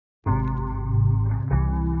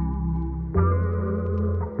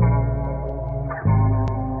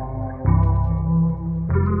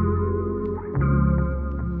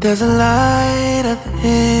There's a light at the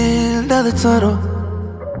end of the tunnel.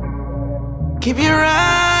 Keep your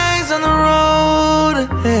eyes on the road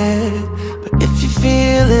ahead. But if you're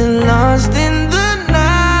feeling lost in the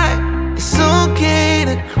night, it's okay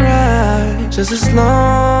to cry, just as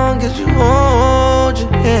long as you hold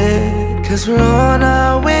your head. 'Cause we're on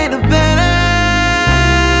our way to better.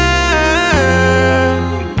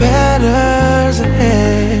 Better's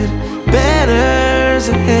ahead, better's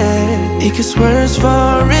ahead. It gets worse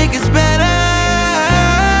before it gets better.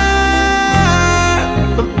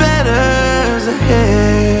 But better's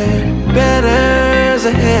ahead, better's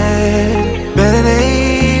ahead. Better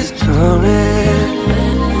days coming,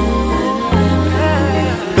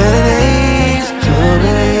 better days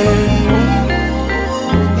coming.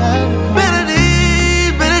 Better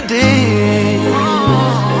days, better days.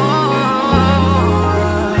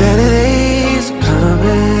 Better days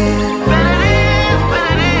coming.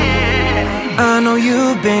 I know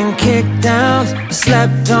you've been kicked down,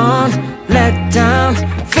 slept on, let down,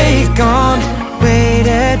 faith gone.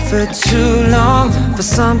 Waited for too long for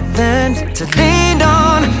something to lean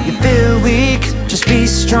on. You feel weak, just be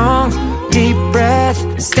strong. Deep breath,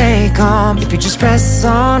 stay calm. If you just press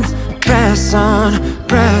on, press on,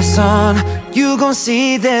 press on, you gon'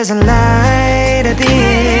 see there's a light at the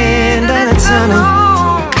end of the tunnel.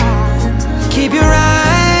 Keep your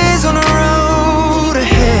eyes on the road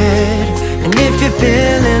ahead. And if you're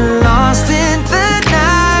feeling lost in the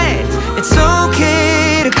night, it's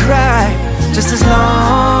okay to cry, just as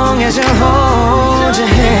long as you hold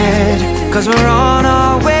your head. 'Cause we're on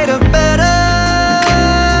our way to better.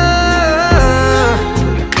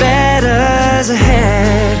 Better's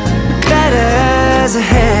ahead, better's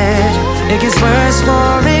ahead. It gets worse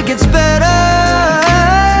before it gets better.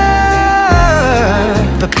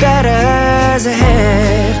 But better's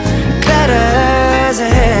ahead, better's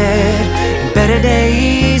ahead. Better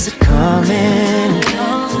days are coming,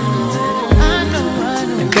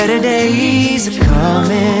 and better days are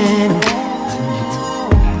coming.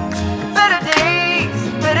 Better days,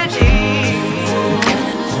 better days,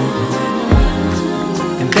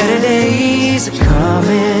 and better days are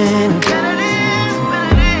coming.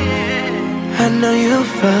 I know you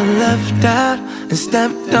felt left out and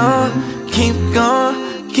stepped on. Keep going,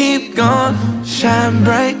 keep going. Shine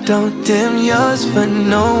bright, don't dim yours for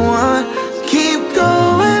no one. Keep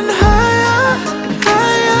going higher,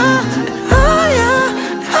 higher, higher,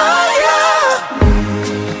 higher.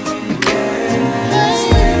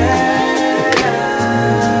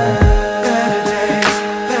 Better days,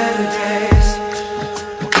 better days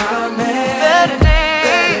coming. Better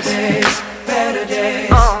days, better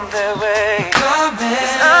days on their way.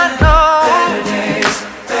 Coming, I know. Better days,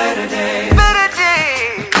 better days, better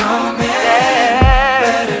days coming.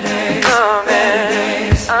 Better days, better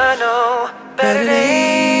days, I know. Better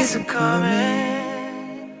days are coming.